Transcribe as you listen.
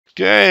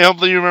Okay,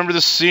 hopefully you remember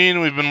this scene.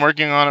 We've been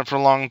working on it for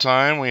a long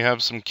time. We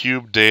have some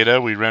cube data.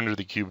 We render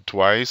the cube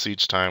twice.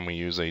 Each time we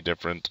use a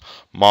different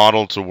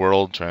model to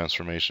world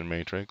transformation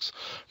matrix.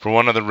 For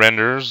one of the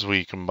renders,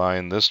 we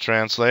combine this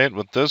translate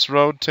with this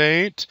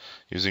rotate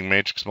using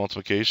matrix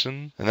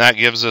multiplication. And that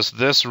gives us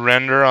this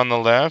render on the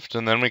left.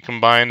 And then we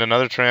combined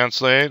another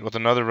translate with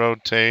another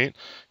rotate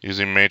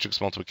using matrix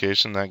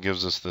multiplication. That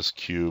gives us this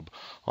cube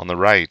on the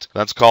right.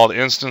 That's called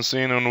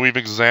instancing, and we've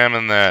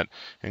examined that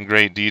in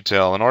great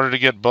detail. In order to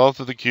get both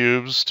of the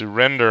cubes to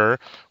render,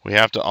 we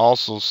have to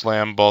also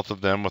slam both of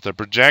them with a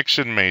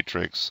projection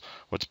matrix,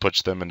 which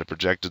puts them into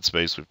projected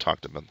space. We've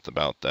talked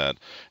about that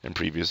in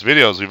previous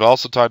videos. We've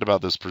also talked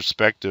about this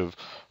perspective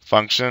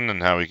function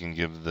and how we can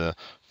give the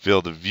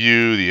field of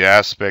view, the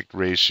aspect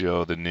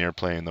ratio, the near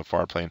plane, the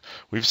far plane.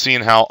 We've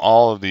seen how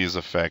all of these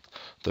affect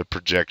the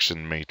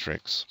projection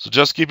matrix. So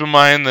just keep in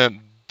mind that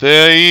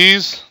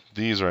these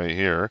right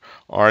here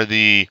are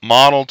the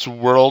model to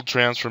world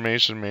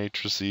transformation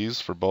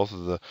matrices for both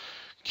of the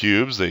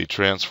cubes. They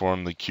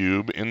transform the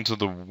cube into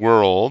the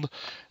world,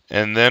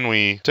 and then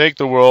we take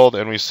the world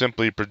and we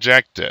simply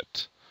project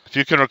it. If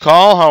you can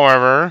recall,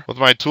 however, with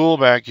my tool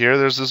back here,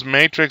 there's this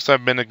matrix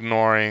I've been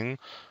ignoring,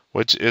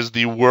 which is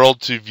the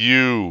world to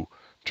view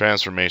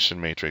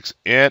transformation matrix.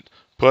 It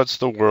puts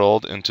the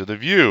world into the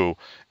view.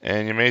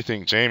 And you may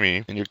think,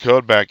 Jamie, in your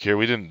code back here,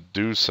 we didn't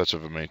do such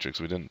of a matrix.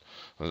 We didn't.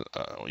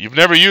 You've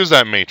never used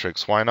that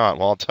matrix. Why not?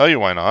 Well, I'll tell you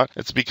why not.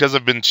 It's because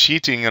I've been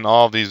cheating in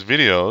all of these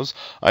videos.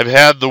 I've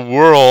had the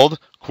world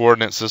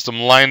coordinate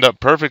system lined up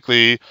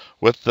perfectly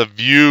with the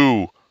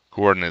view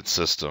coordinate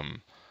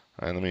system.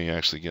 All right, let me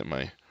actually get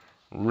my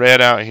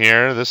red out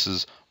here. This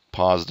is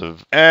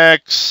positive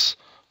x,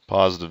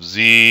 positive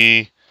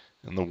z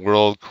in the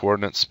world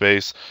coordinate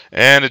space.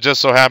 And it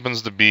just so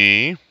happens to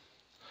be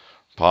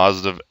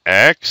positive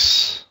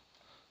x,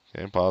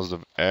 okay,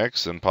 positive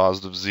x and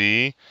positive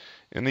z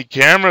in the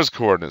camera's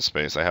coordinate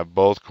space. I have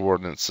both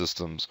coordinate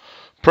systems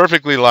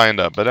perfectly lined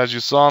up. But as you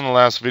saw in the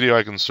last video,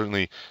 I can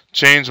certainly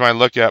change my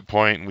lookAt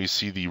point, and we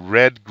see the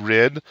red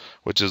grid,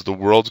 which is the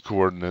world's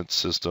coordinate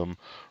system,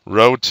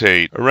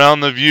 rotate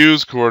around the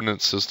view's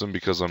coordinate system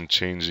because I'm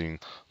changing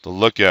the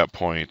lookAt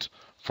point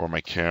for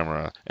my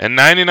camera. And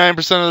 99%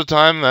 of the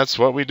time, that's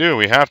what we do.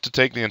 We have to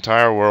take the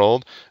entire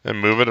world and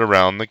move it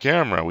around the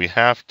camera. We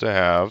have to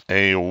have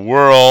a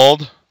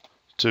world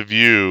to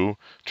view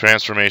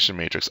transformation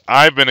matrix.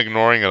 I've been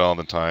ignoring it all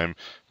the time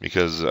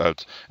because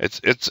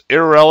it's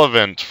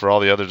irrelevant for all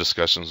the other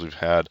discussions we've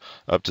had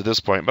up to this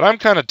point. But I'm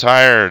kind of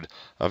tired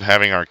of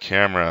having our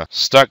camera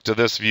stuck to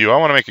this view. I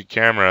want to make a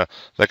camera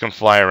that can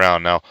fly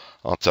around. Now,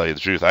 I'll tell you the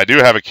truth. I do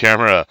have a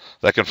camera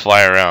that can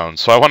fly around.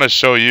 So I want to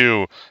show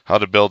you how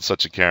to build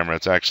such a camera.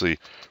 It's actually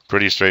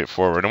pretty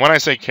straightforward. And when I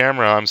say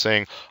camera, I'm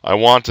saying I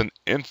want an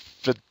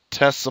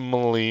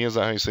infinitesimally, is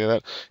that how you say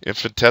that?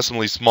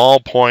 Infinitesimally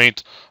small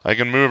point I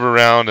can move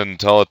around and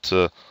tell it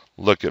to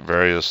look at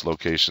various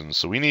locations.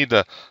 So we need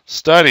to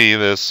study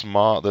this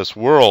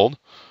world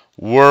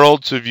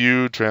to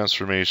view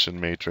transformation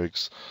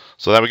matrix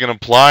so that we can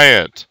apply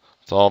it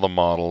to all the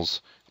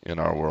models in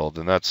our world.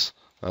 And that's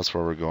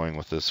where we're going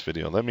with this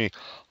video. Let me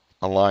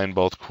align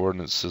both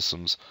coordinate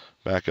systems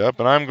back up,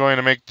 and I'm going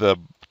to make the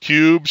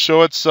cube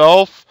show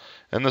itself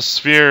and the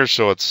sphere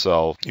show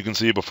itself. You can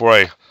see before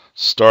I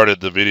started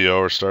the video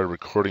or started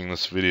recording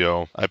this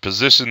video, I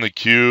positioned the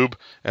cube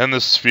and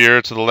the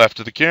sphere to the left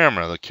of the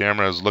camera. The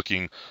camera is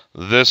looking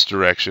this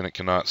direction. It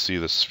cannot see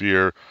the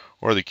sphere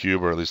or the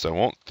cube, or at least I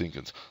won't think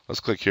it's. Let's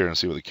click here and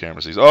see what the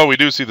camera sees. Oh, we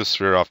do see the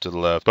sphere off to the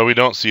left, but we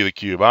don't see the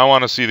cube. I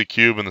want to see the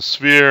cube and the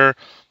sphere,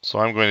 so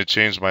I'm going to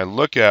change my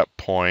lookAt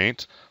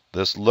point.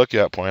 This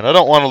lookAt point. I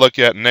don't want to look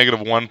at negative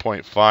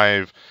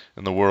 1.5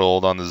 in the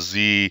world on the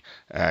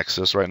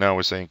z-axis. Right now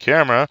we're saying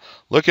camera,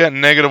 look at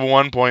negative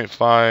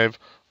 1.5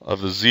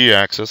 of the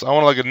z-axis. I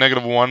want to look at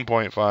negative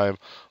 1.5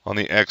 on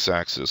the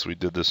x-axis. We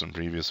did this in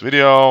previous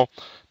video.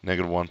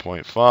 Negative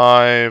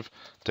 1.5,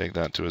 take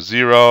that to a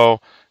 0,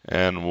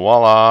 and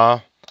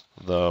voila,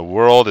 the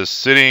world is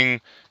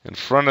sitting in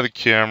front of the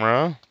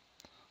camera.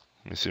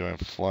 Let me see if I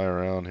can fly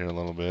around here a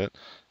little bit.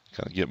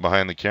 Kind of get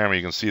behind the camera.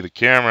 You can see the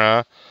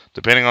camera.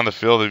 Depending on the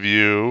field of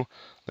view,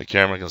 the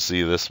camera can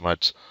see this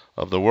much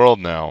of the world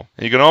now.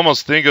 And you can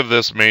almost think of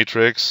this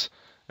matrix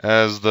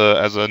as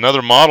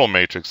another model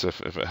matrix.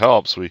 If it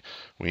helps, we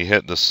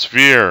hit the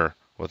sphere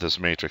with this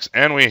matrix,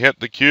 and we hit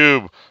the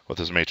cube with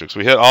this matrix.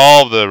 We hit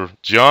all of the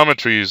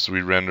geometries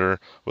we render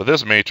with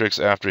this matrix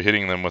after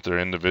hitting them with their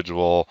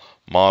individual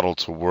model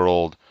to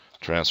world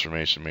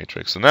transformation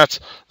matrix. And that's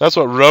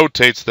what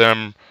rotates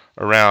them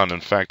around. In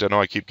fact, I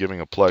know I keep giving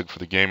a plug for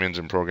the Game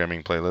Engine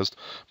Programming playlist,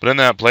 but in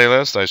that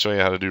playlist I show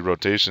you how to do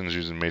rotations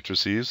using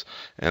matrices,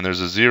 and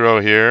there's a 0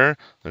 here,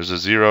 There's a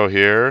 0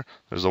 here.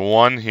 There's a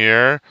 1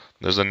 here.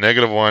 There's a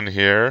 -1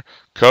 here.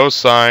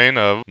 Cosine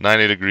of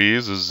 90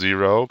 degrees is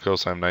 0.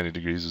 Cosine of 90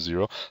 degrees is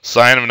 0.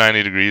 Sine of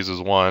 90 degrees is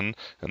 1.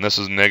 And this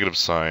is negative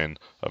sine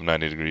of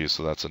 90 degrees,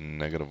 so that's a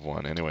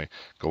 -1. Anyway,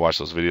 go watch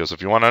those videos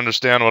if you want to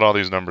understand what all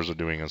these numbers are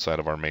doing inside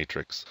of our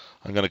matrix.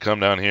 I'm going to come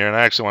down here, and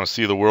I actually want to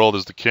see the world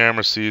as the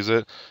camera sees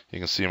it. You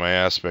can see my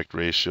aspect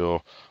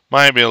ratio.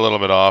 Might be a little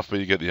bit off, but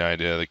you get the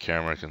idea. The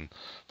camera can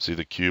see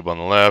the cube on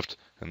the left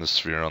and the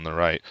sphere on the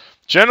right.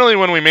 Generally,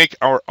 when we make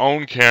our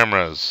own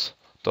cameras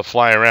to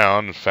fly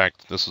around, in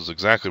fact, this is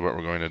exactly what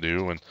we're going to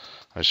do when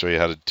I show you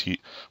how to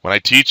when I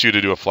teach you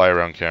to do a fly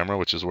around camera,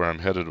 which is where I'm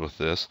headed with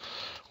this.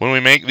 When we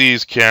make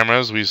these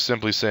cameras, we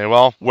simply say,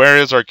 well, where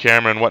is our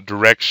camera and what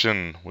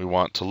direction we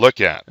want to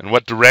look at? And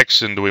what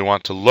direction do we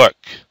want to look?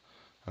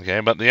 Okay,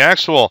 but the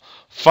actual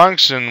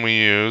function we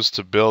use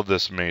to build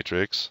this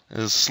matrix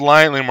is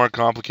slightly more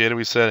complicated.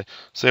 We say,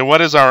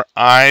 what is our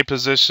eye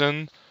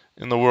position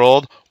in the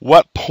world?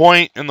 What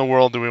point in the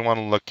world do we want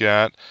to look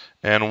at?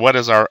 And what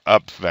is our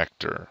up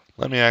vector?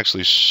 Let me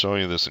actually show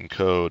you this in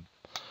code.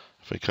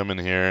 If I come in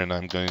here and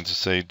I'm going to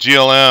say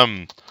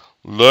GLM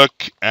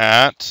look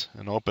at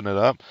and open it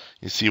up,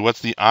 you see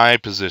what's the eye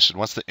position?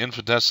 What's the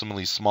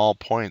infinitesimally small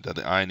point that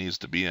the eye needs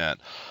to be at?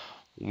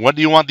 What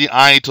do you want the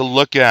eye to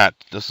look at?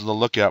 This is the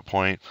look at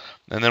point.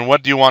 And then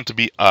what do you want to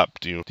be up?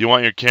 Do you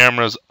want your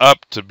cameras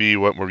up to be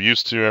what we're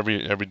used to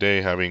every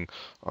day, having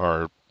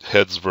our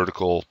heads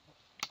vertical,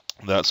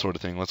 that sort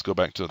of thing? Let's go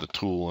back to the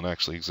tool and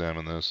actually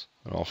examine this.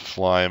 And I'll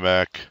fly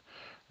back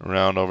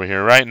around over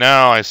here. Right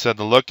now I said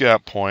the look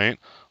at point,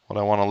 what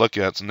I want to look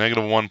at is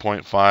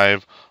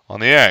 -1.5 on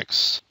the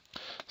x.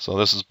 So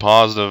this is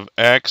positive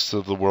x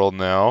of the world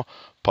now,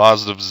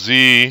 positive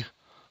z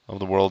of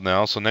the world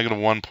now. So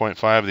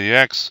 -1.5 of the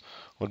x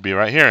would be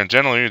right here. And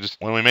generally,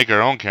 when we make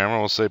our own camera,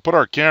 we'll say, put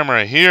our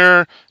camera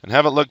here and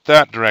have it look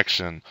that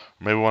direction.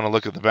 Or maybe we want to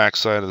look at the back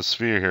side of the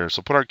sphere here.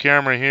 So put our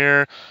camera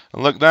here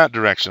and look that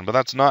direction. But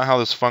that's not how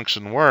this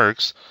function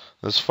works.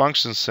 This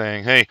function is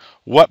saying, hey,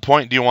 what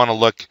point do you want to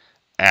look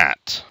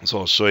at? So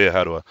I'll show you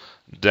how to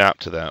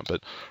adapt to that.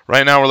 But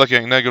right now we're looking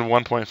at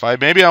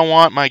 -1.5. Maybe I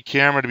want my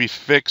camera to be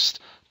fixed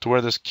to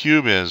where this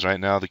cube is. Right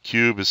now the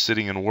cube is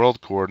sitting in world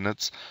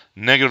coordinates,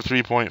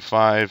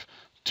 -3.5,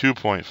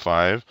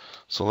 2.5.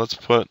 So let's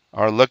put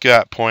our look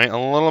at point a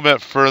little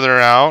bit further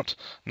out.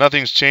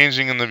 Nothing's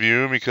changing in the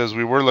view because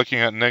we were looking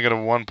at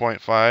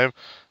 -1.5.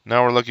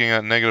 Now we're looking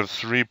at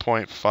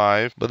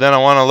 -3.5. But then I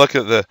want to look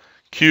at the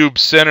cube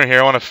center here.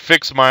 I want to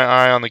fix my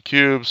eye on the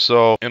cube.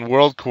 So in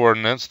world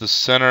coordinates, the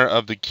center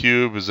of the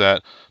cube is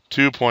at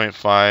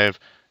 2.5.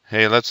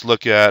 Hey, let's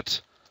look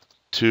at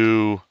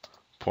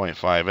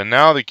 2.5. And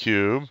now the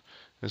cube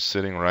is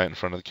sitting right in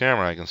front of the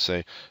camera. I can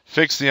say,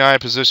 fix the eye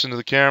position to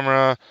the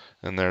camera,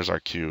 and there's our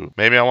cube.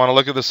 Maybe I want to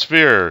look at the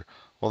sphere.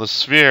 Well, the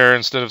sphere,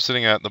 instead of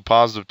sitting at the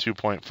positive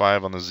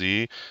 2.5 on the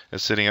z,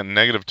 is sitting at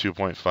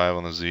 -2.5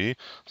 on the z.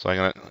 So I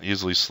can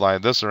easily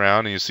slide this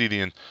around, and you see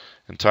the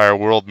entire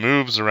world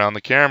moves around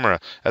the camera.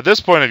 At this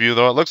point of view,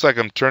 though, it looks like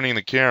I'm turning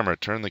the camera.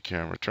 Turn the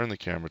camera, turn the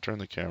camera, turn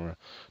the camera,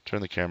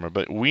 turn the camera.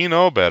 But we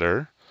know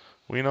better.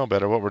 We know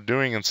better. What we're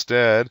doing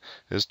instead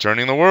is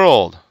turning the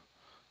world.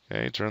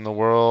 Okay, turn the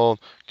world.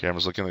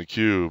 Camera's looking at the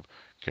cube.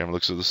 Camera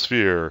looks at the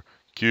sphere.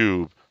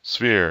 Cube,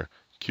 sphere,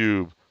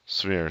 cube,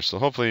 sphere. So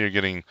hopefully you're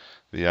getting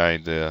the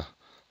idea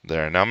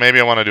there. Now maybe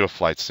I want to do a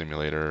flight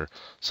simulator,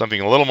 something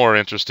a little more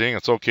interesting.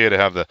 It's okay to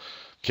have the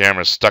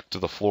camera stuck to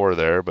the floor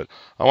there, but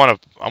I want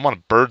a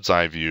bird's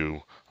eye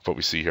view of what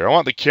we see here. I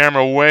want the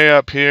camera way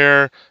up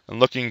here and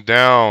looking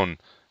down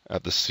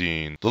at the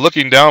scene. The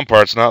looking down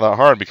part's not that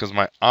hard because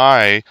my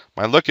eye,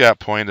 my look at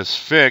point is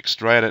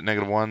fixed right at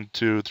 -1,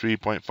 2,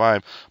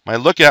 3.5. My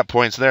look at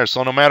point's there,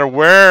 so no matter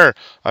where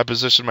I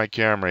position my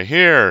camera,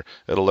 here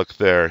it'll look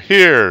there,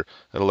 here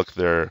it'll look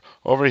there,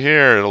 over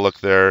here it'll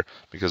look there,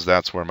 because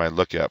that's where my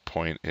look at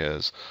point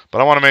is. But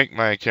I want to make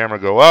my camera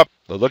go up.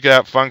 The look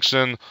at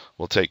function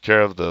will take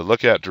care of the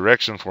look at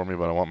direction for me,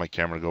 but I want my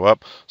camera to go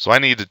up. So I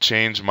need to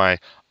change my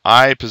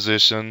eye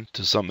position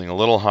to something a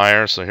little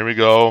higher. So here we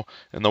go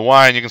in the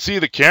Y, and you can see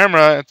the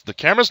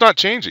camera's not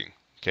changing.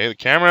 Okay, the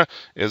camera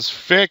is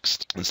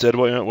fixed. Instead,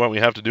 what we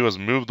have to do is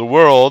move the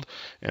world,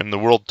 and the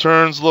world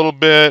turns a little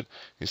bit.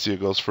 You see it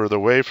goes further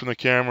away from the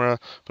camera.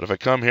 But if I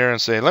come here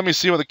and say, let me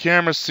see what the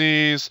camera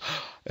sees,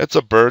 it's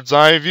a bird's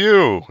eye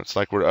view. It's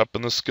like we're up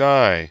in the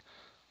sky.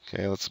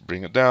 Okay, let's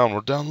bring it down.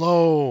 We're down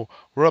low.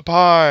 We're up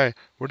high.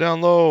 We're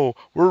down low.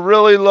 We're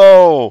really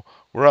low.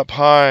 We're up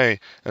high.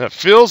 And it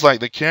feels like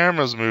the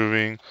camera's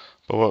moving,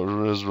 but what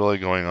is really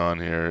going on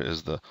here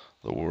is the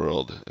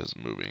world is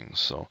moving.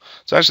 So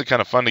it's actually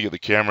kind of fun to get the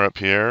camera up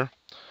here, a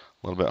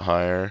little bit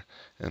higher,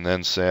 and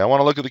then say, I want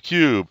to look at the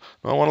cube.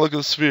 No, I want to look at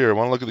the sphere. I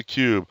want to look at the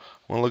cube.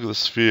 I want to look at the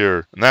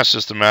sphere. And that's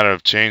just a matter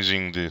of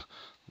changing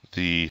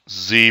the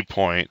Z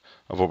point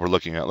of what we're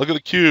looking at. Look at the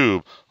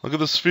cube. Look at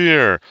the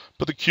sphere.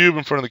 Put the cube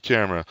in front of the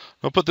camera.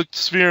 No, put the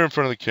sphere in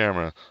front of the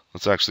camera.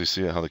 Let's actually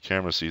see it how the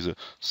camera sees it.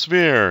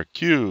 Sphere,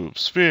 cube,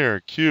 sphere,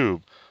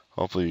 cube.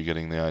 Hopefully you're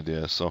getting the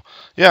idea. So,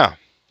 yeah.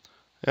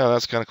 Yeah,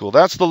 that's kind of cool.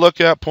 That's the look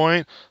at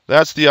point.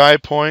 That's the eye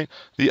point.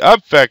 The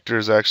up vector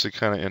is actually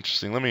kind of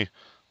interesting. Let me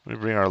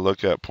bring our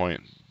look at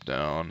point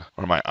down,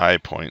 or my eye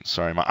point.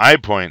 Sorry, my eye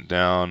point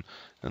down,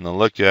 and the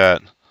look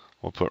at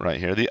we'll put right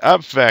here. The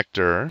up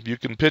vector. You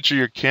can picture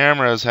your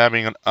camera as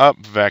having an up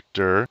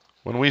vector.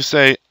 When we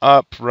say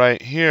up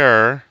right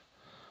here,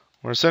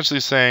 we're essentially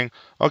saying,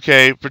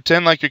 okay,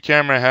 pretend like your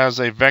camera has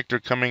a vector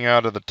coming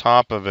out of the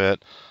top of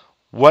it.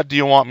 What do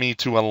you want me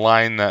to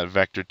align that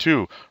vector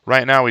to?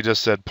 Right now we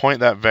just said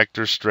point that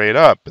vector straight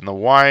up in the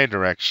Y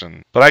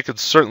direction. But I could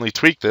certainly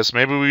tweak this.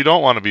 Maybe we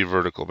don't want to be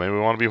vertical. Maybe we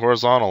want to be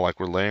horizontal, like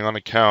we're laying on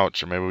a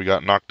couch, or maybe we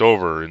got knocked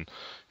over in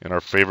our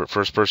favorite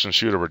first-person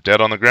shooter. We're dead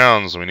on the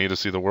ground, so we need to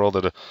see the world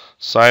at a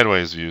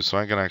sideways view. So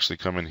I can actually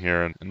come in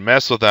here and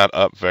mess with that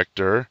up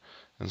vector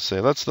and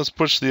say, let's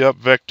push the up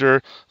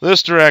vector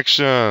this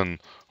direction,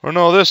 or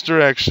no, this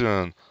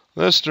direction.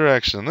 This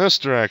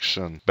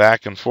direction,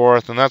 back and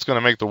forth, and that's going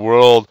to make the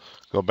world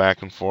go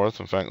back and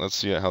forth. In fact, let's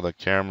see how the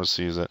camera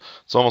sees it.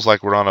 It's almost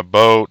like we're on a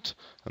boat,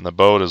 and the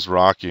boat is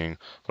rocking.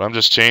 But I'm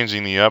just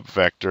changing the up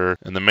vector,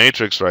 and the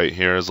matrix right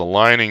here is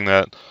aligning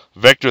that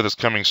vector that's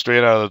coming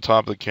straight out of the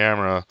top of the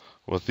camera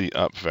with the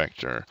up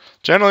vector.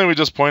 Generally, we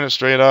just point it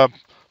straight up,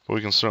 but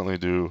we can certainly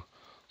do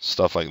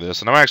stuff like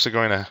this. And I'm actually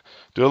going to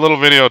do a little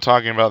video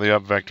talking about the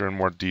up vector in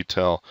more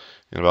detail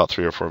in about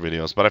 3 or 4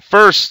 videos. But at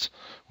first,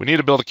 we need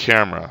to build a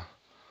camera.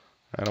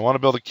 And I want to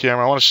build a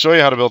camera. I want to show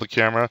you how to build a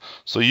camera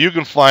so you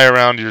can fly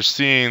around your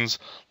scenes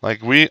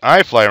like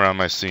I fly around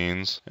my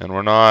scenes, and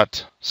we're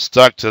not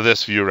stuck to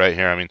this view right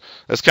here. I mean,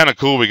 it's kind of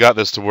cool we got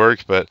this to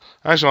work, but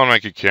I actually want to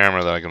make a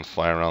camera that I can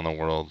fly around the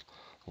world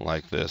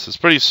like this. It's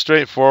pretty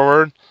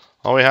straightforward.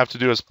 All we have to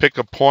do is pick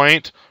a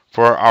point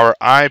for our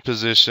eye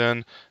position,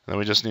 and then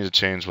we just need to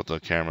change what the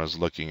camera is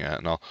looking at.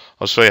 And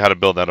I'll show you how to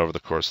build that over the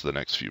course of the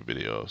next few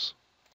videos.